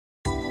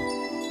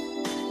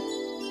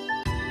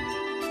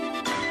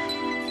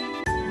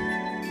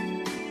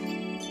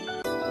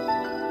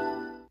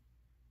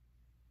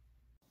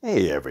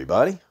Hey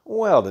everybody!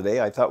 Well,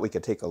 today I thought we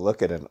could take a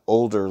look at an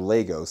older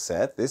Lego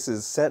set. This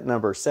is set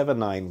number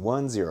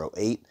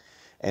 79108,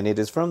 and it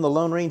is from the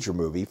Lone Ranger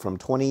movie from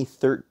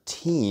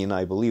 2013,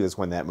 I believe is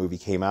when that movie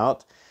came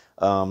out.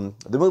 The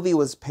movie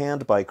was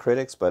panned by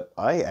critics, but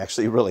I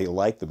actually really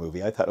liked the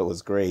movie. I thought it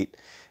was great.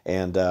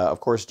 And of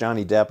course,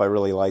 Johnny Depp, I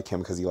really like him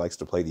because he likes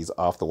to play these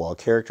off-the-wall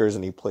characters,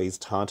 and he plays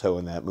Tonto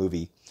in that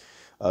movie.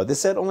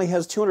 This set only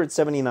has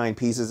 279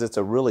 pieces. It's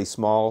a really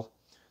small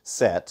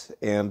set,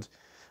 and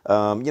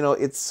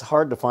it's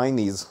hard to find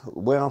these,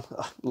 well,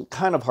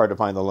 kind of hard to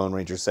find the Lone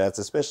Ranger sets,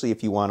 especially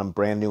if you want them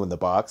brand new in the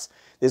box.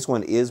 This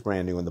one is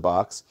brand new in the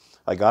box.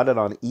 I got it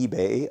on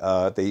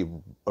eBay. They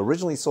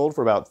originally sold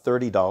for about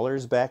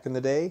 $30 back in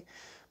the day,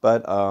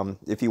 but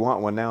if you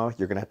want one now,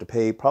 you're going to have to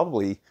pay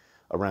probably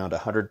around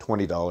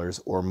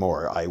 $120 or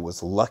more. I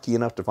was lucky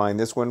enough to find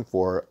this one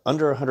for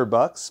under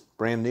 $100,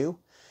 brand new,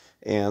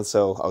 and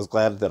so I was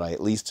glad that I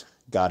at least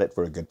got it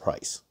for a good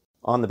price.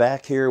 On the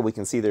back here, we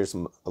can see there's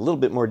a little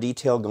bit more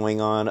detail going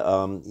on.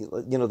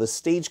 The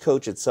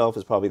Stagecoach itself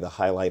is probably the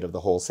highlight of the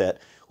whole set.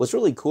 What's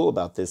really cool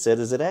about this set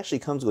is it actually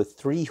comes with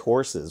 3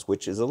 horses,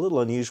 which is a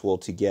little unusual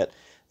to get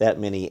that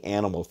many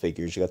animal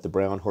figures. You got the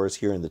brown horse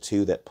here and the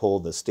 2 that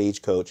pull the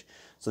Stagecoach.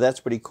 So that's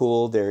pretty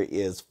cool. There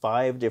is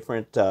 5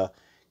 different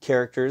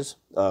characters,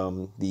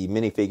 the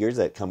minifigures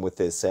that come with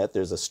this set.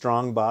 There's a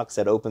strong box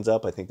that opens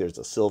up. I think there's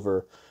a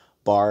silver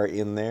bar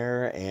in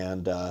there,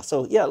 and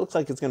so yeah, it looks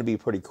like it's going to be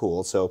pretty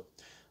cool. So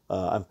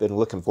I've been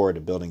looking forward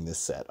to building this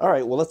set. All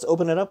right, well, let's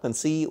open it up and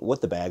see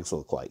what the bags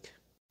look like.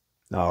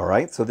 All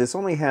right, so this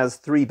only has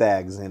 3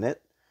 bags in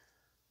it.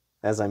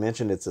 As I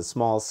mentioned, it's a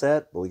small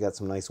set, but we got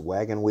some nice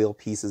wagon wheel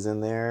pieces in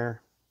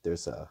there.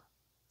 There's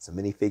some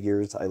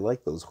minifigures. I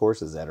like those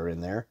horses that are in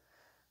there.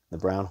 The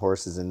brown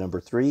horse is in number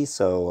 3,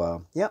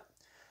 so yeah,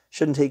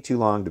 shouldn't take too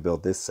long to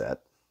build this set.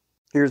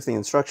 Here's the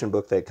instruction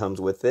book that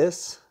comes with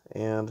this,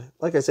 and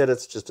like I said,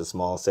 it's just a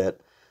small set.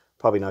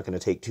 Probably not going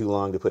to take too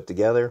long to put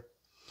together.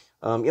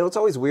 It's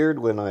always weird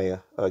when I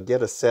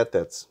get a set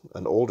that's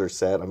an older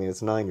set. I mean,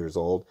 it's 9 years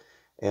old,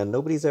 and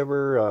nobody's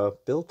ever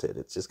built it.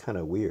 It's just kind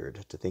of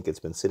weird to think it's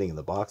been sitting in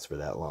the box for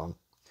that long.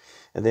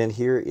 And then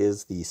here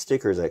is the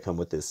stickers that come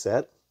with this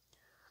set.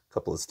 A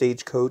couple of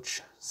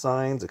Stagecoach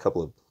signs, a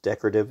couple of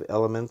decorative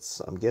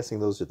elements. I'm guessing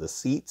those are the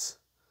seats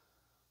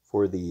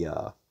for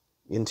the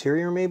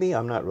interior, maybe?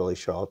 I'm not really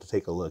sure. I'll have to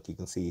take a look. You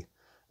can see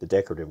the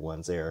decorative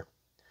ones there.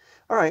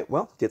 All right,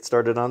 well, get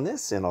started on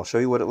this, and I'll show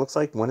you what it looks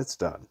like when it's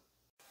done.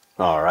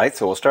 All right,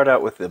 so we'll start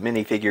out with the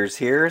minifigures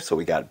here. So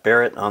we got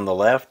Barrett on the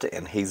left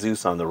and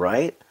Jesus on the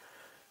right.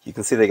 You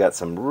can see they got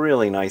some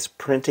really nice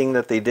printing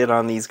that they did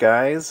on these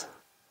guys.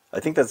 I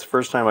think that's the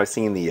first time I've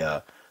seen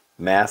the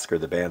mask or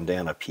the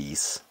bandana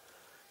piece,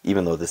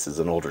 even though this is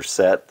an older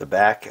set. The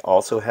back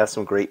also has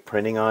some great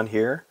printing on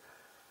here.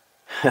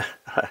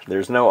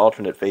 There's no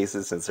alternate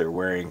faces since they're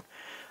wearing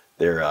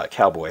their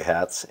cowboy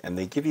hats, and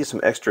they give you some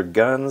extra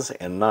guns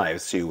and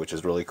knives too, which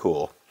is really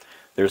cool.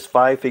 There's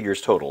 5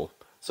 figures total,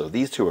 so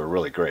these 2 are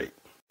really great.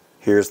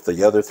 Here's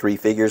the other 3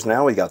 figures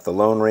now. We got the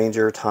Lone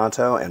Ranger,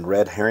 Tonto, and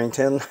Red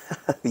Harrington.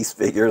 These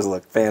figures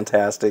look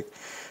fantastic.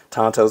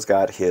 Tonto's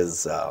got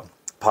his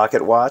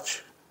pocket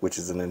watch, which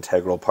is an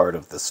integral part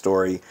of the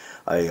story.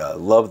 I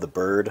love the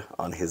bird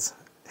on his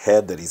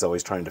head that he's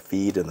always trying to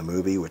feed in the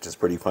movie, which is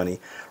pretty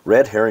funny.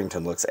 Red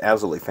Harrington looks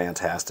absolutely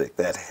fantastic.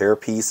 That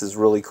hairpiece is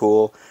really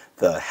cool.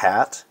 The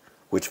hat,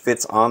 which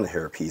fits on the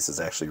hairpiece, is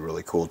actually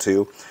really cool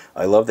too.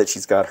 I love that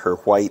she's got her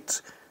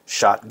white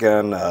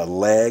shotgun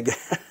leg.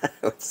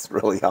 It's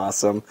really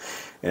awesome.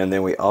 And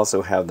then we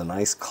also have the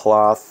nice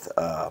cloth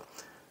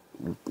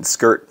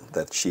skirt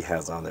that she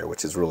has on there,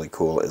 which is really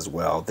cool as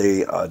well.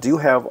 They do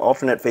have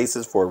alternate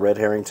faces for Red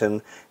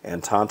Harrington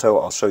and Tonto.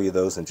 I'll show you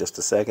those in just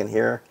a second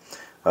here.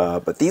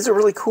 But these are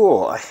really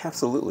cool. I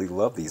absolutely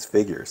love these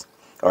figures.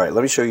 All right,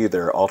 let me show you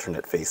their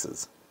alternate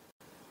faces.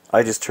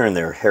 I just turned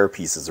their hair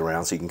pieces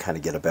around so you can kind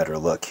of get a better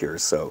look here.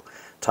 So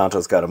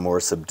Tonto's got a more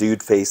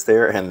subdued face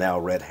there, and now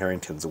Red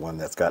Harrington's the one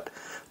that's got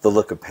the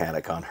look of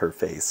panic on her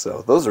face.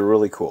 So those are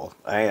really cool.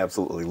 I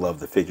absolutely love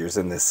the figures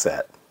in this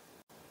set.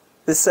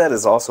 This set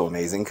is also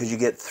amazing because you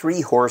get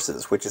 3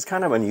 horses, which is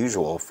kind of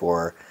unusual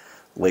for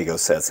Lego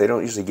sets. They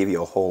don't usually give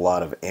you a whole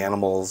lot of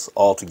animals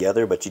all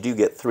together, but you do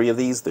get 3 of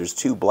these. There's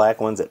 2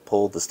 black ones that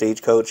pull the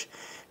Stagecoach,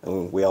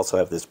 and we also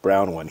have this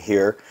brown one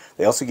here.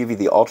 They also give you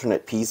the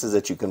alternate pieces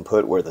that you can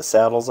put where the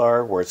saddles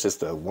are, where it's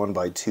just a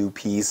 1x2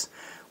 piece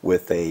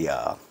with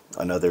a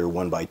another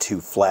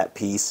 1x2 flat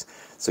piece.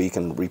 So you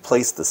can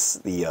replace the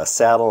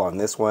saddle on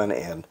this one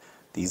and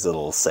these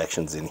little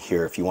sections in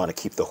here if you want to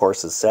keep the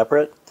horses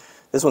separate.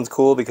 This one's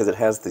cool because it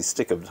has the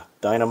stick of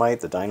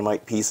dynamite, the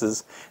dynamite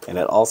pieces, and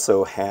it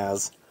also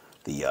has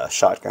the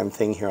shotgun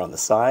thing here on the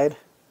side.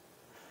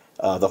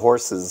 The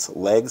horse's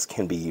legs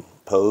can be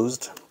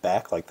posed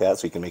back like that,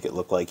 so you can make it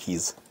look like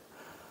he's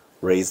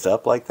raised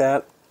up like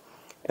that.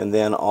 And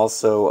then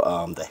also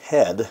the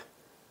head,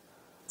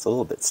 it's a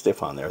little bit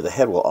stiff on there. The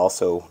head will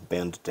also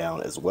bend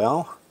down as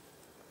well.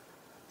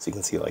 So you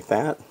can see like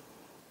that.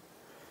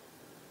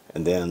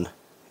 And then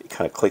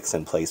kind of clicks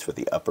in place for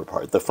the upper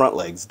part. The front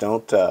legs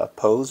don't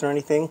pose or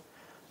anything,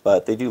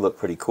 but they do look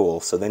pretty cool.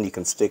 So then you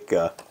can stick,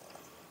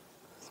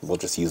 we'll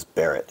just use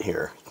Barrett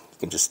here. You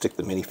can just stick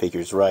the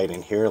minifigures right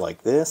in here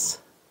like this.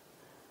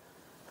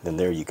 And then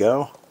there you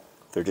go.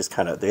 They're just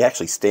kind of, they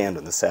actually stand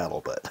in the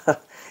saddle,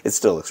 but it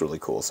still looks really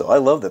cool. So I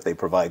love that they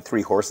provide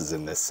 3 horses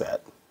in this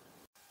set.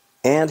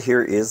 And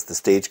here is the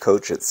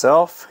Stagecoach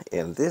itself,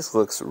 and this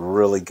looks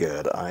really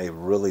good. I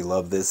really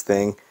love this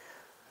thing.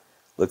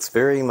 Looks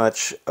very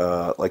much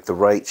like the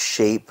right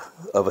shape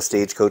of a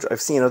Stagecoach. I've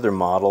seen other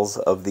models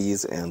of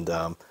these, and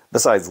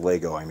besides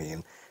Lego, I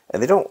mean,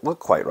 and they don't look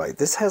quite right.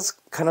 This has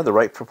kind of the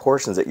right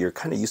proportions that you're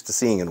kind of used to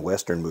seeing in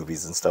Western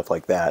movies and stuff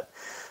like that.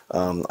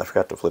 I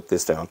forgot to flip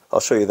this down. I'll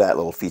show you that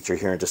little feature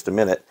here in just a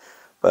minute.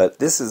 But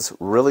this is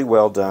really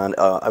well done.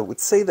 I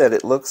would say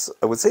that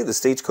I would say the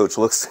Stagecoach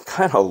looks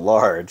kind of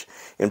large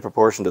in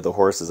proportion to the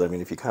horses. I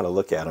mean, if you kind of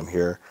look at them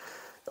here,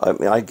 I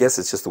mean, I guess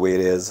it's just the way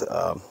it is,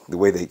 the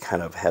way they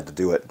kind of had to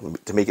do it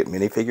to make it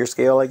minifigure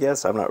scale, I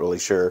guess. I'm not really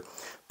sure.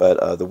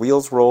 But the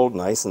wheels rolled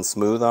nice and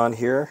smooth on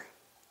here.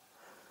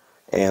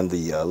 And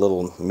the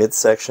little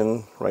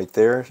midsection right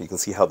there, you can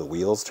see how the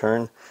wheels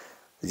turn.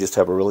 They just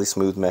have a really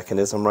smooth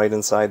mechanism right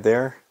inside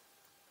there.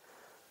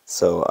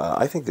 So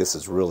I think this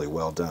is really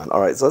well done.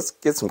 Alright, so let's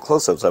get some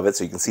close-ups of it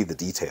so you can see the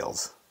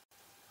details.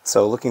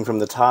 So looking from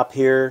the top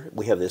here,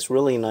 we have this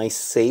really nice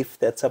safe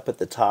that's up at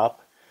the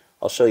top.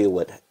 I'll show you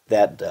what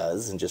that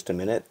does in just a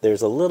minute.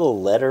 There's a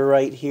little letter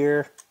right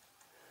here,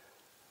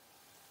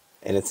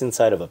 and it's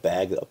inside of a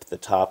bag up at the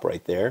top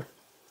right there.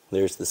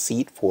 There's the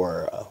seat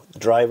for the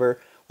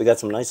driver. We got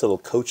some nice little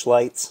coach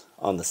lights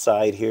on the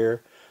side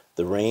here.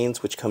 The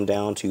reins, which come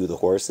down to the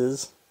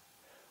horses,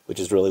 which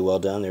is really well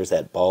done. There's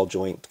that ball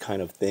joint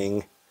kind of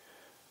thing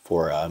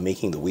for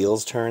making the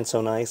wheels turn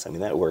so nice. I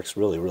mean, that works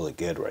really, really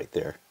good right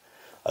there.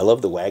 I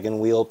love the wagon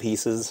wheel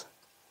pieces.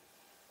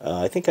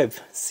 I think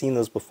I've seen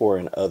those before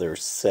in other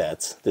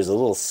sets. There's a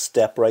little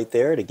step right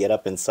there to get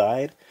up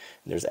inside.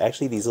 And there's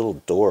actually these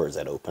little doors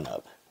that open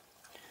up.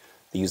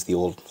 They use the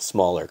old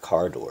smaller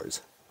car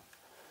doors.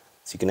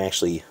 So you can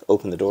actually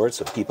open the doors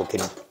so people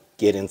can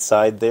get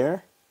inside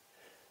there.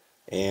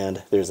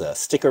 And there's a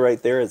sticker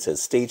right there. It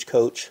says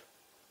Stagecoach.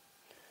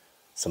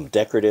 Some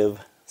decorative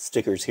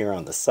stickers here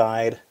on the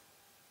side.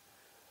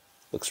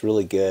 Looks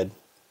really good.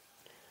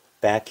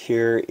 Back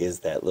here is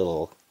that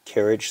little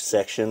carriage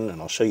section,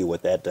 and I'll show you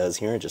what that does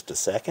here in just a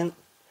second.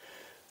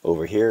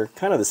 Over here,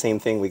 kind of the same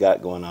thing we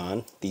got going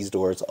on. These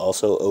doors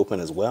also open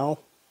as well.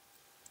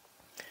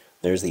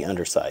 There's the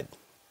underside.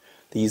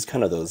 They use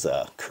kind of those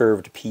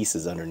curved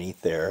pieces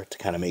underneath there to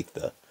kind of make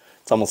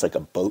it's almost like a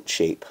boat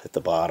shape at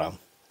the bottom.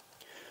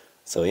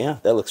 So yeah,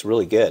 that looks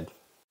really good.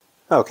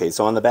 Okay,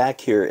 so on the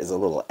back here is a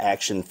little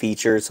action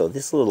feature. So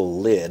this little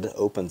lid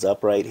opens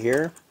up right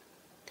here.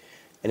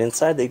 And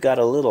inside they've got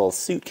a little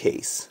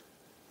suitcase.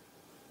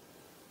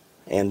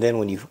 And then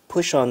when you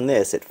push on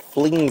this, it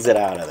flings it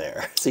out of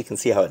there. So you can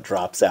see how it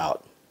drops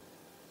out.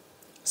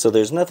 So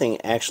there's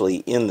nothing actually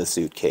in the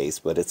suitcase,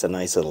 but it's a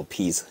nice little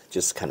piece.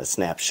 Just kind of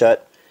snaps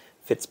shut.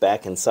 Fits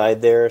back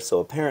inside there. So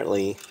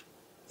apparently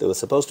there was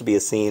supposed to be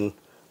a scene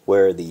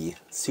where the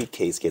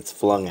suitcase gets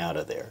flung out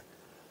of there.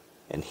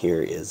 And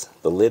here is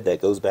the lid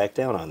that goes back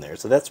down on there.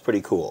 So that's pretty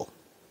cool.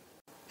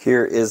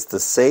 Here is the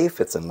safe.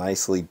 It's a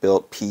nicely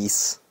built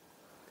piece.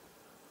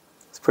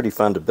 It's pretty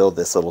fun to build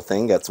this little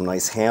thing. Got some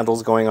nice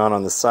handles going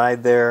on the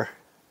side there.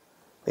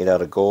 Made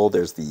out of gold.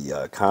 There's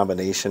the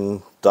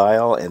combination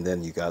dial, and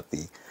then you got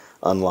the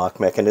unlock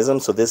mechanism.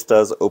 So this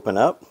does open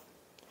up.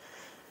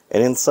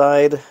 And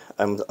inside,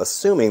 I'm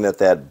assuming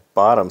that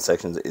bottom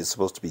section is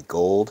supposed to be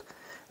gold.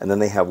 And then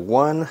they have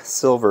one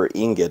silver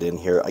ingot in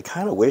here. I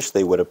kind of wish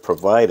they would have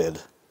provided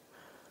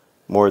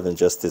more than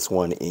just this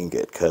one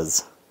ingot,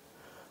 because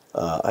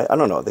I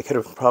don't know, they could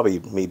have probably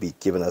maybe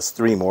given us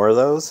 3 more of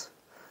those.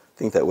 I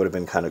think that would have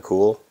been kind of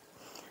cool.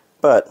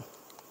 But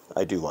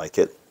I do like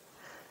it,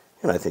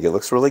 and I think it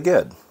looks really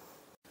good.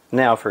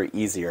 Now for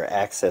easier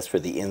access for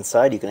the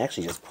inside, you can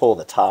actually just pull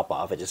the top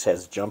off. It just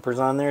has jumpers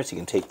on there, so you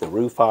can take the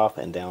roof off,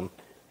 and down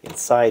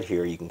inside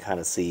here you can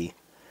kind of see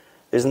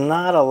there's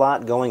not a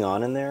lot going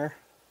on in there.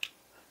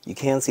 You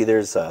can see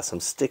there's some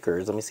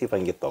stickers. Let me see if I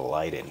can get the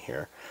light in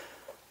here.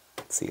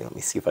 Let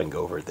me see if I can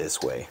go over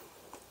this way.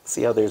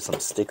 See how there's some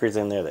stickers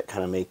in there that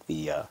kind of make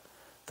the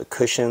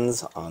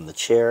cushions on the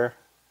chair.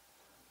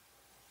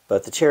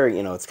 But the chair,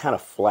 you know, it's kind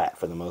of flat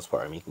for the most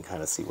part. I mean, you can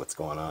kind of see what's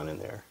going on in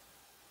there.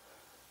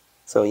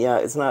 So yeah,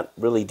 it's not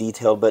really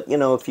detailed, but you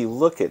know, if you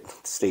look at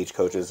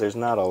Stagecoaches, there's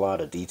not a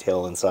lot of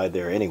detail inside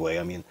there anyway.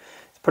 I mean,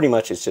 pretty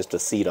much it's just a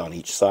seat on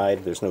each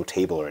side. There's no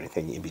table or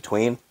anything in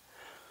between.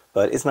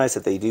 But it's nice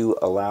that they do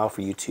allow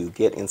for you to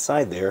get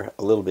inside there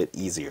a little bit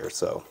easier,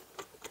 so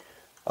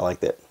I like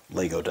that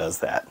Lego does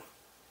that.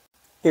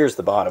 Here's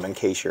the bottom in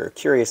case you're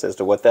curious as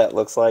to what that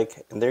looks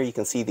like. And there you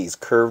can see these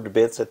curved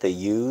bits that they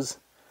use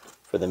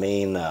for the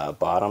main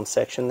bottom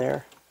section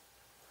there.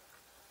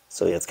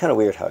 So yeah, it's kind of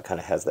weird how it kind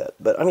of has that.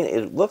 But I mean,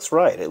 it looks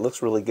right. It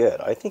looks really good.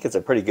 I think it's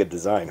a pretty good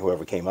design,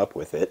 whoever came up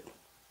with it.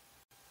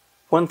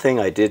 One thing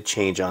I did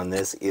change on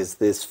this is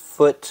this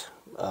foot,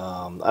 I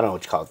don't know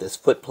what you call it, this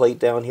foot plate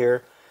down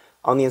here.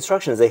 On the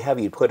instructions, they have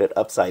you put it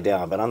upside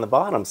down, but on the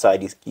bottom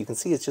side, you can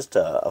see it's just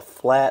a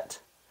flat,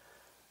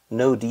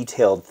 no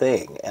detailed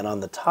thing. And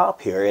on the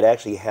top here, it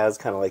actually has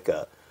kind of like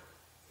a,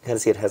 you kind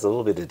of see it has a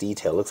little bit of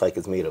detail. It looks like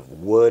it's made of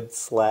wood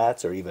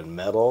slats or even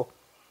metal.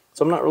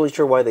 So I'm not really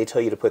sure why they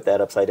tell you to put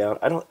that upside down.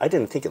 I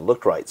didn't think it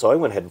looked right, so I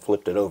went ahead and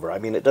flipped it over. I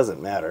mean, it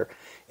doesn't matter.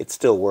 It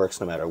still works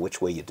no matter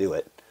which way you do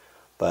it.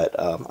 But,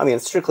 I mean,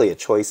 it's strictly a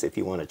choice if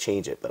you want to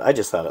change it, but I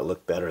just thought it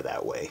looked better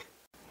that way.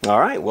 All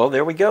right, well,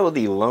 there we go.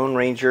 The Lone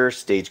Ranger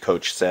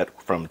Stagecoach set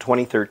from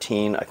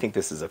 2013. I think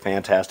this is a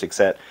fantastic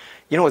set.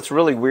 You know, what's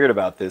really weird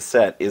about this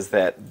set is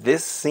that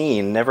this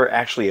scene never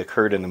actually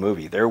occurred in the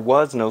movie. There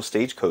was no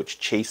Stagecoach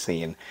chase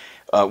scene.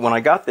 When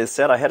I got this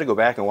set, I had to go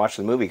back and watch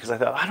the movie because I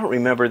thought, I don't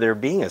remember there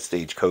being a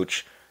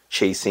Stagecoach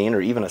chase scene or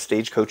even a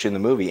stagecoach in the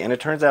movie, and it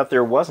turns out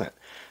there wasn't.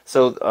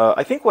 So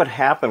I think what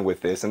happened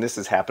with this, and this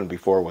has happened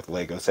before with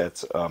Lego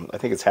sets, I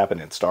think it's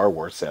happened in Star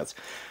Wars sets,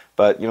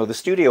 but you know, the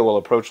studio will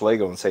approach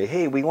Lego and say,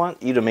 hey, we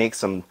want you to make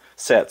some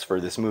sets for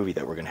this movie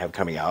that we're going to have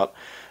coming out.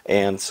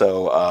 And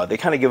so they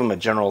kind of give them a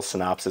general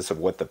synopsis of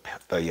what the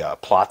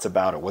plot's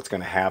about or what's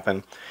going to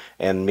happen.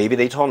 And maybe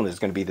they told them there's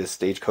going to be this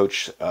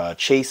stagecoach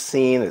chase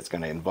scene that's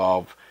going to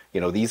involve, you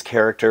know, these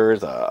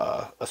characters,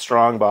 a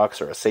strong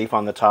box or a safe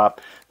on the top.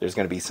 There's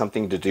going to be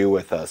something to do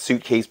with a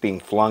suitcase being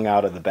flung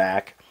out of the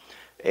back.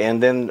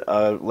 And then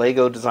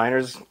Lego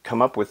designers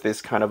come up with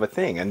this kind of a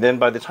thing. And then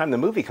by the time the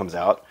movie comes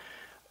out,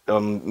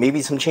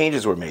 maybe some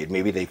changes were made.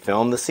 Maybe they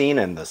filmed the scene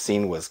and the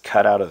scene was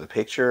cut out of the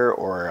picture,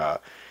 or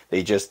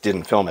they just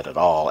didn't film it at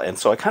all. And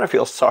so I kind of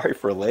feel sorry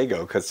for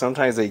Lego because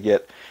sometimes they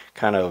get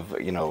kind of,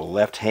 you know,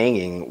 left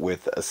hanging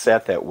with a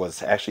set that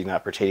was actually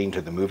not pertaining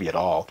to the movie at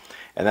all.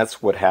 And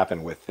that's what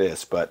happened with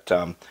this. But,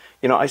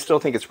 you know, I still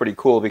think it's pretty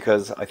cool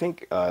because I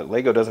think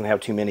Lego doesn't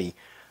have too many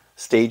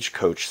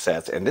Stagecoach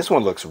sets, and this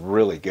one looks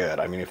really good.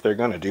 I mean, if they're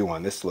going to do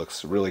one, this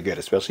looks really good,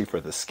 especially for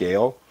the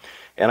scale.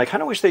 And I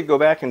kind of wish they'd go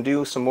back and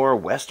do some more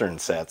Western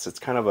sets. It's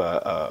kind of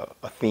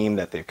a theme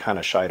that they've kind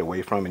of shied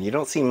away from, and you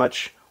don't see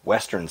much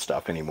Western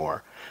stuff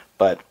anymore.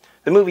 But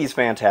the movie's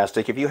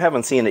fantastic. If you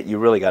haven't seen it, you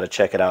really got to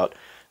check it out.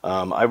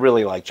 I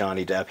really like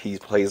Johnny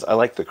Depp. I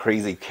like the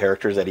crazy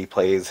characters that he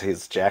plays.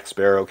 His Jack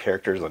Sparrow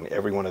characters on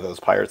every one of those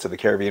Pirates of the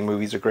Caribbean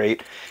movies are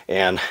great.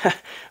 And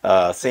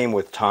same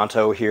with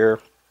Tonto here.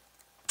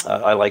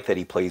 I like that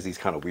he plays these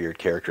kind of weird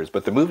characters,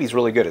 but the movie's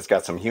really good. It's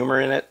got some humor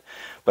in it,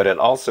 but it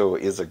also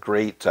is a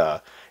great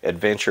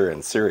adventure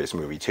and serious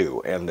movie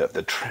too. And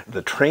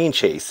the train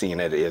chase scene in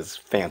it is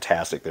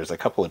fantastic. There's a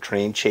couple of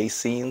train chase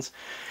scenes.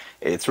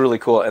 It's really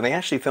cool, and they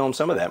actually filmed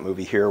some of that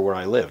movie here where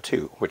I live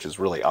too, which is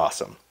really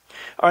awesome.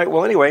 All right,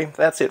 well anyway,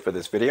 that's it for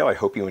this video. I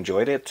hope you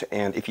enjoyed it,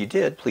 and if you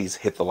did, please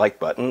hit the like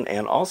button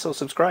and also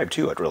subscribe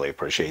too. I'd really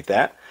appreciate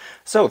that.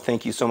 So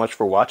thank you so much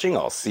for watching.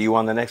 I'll see you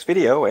on the next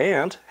video,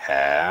 and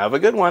have a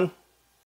good one.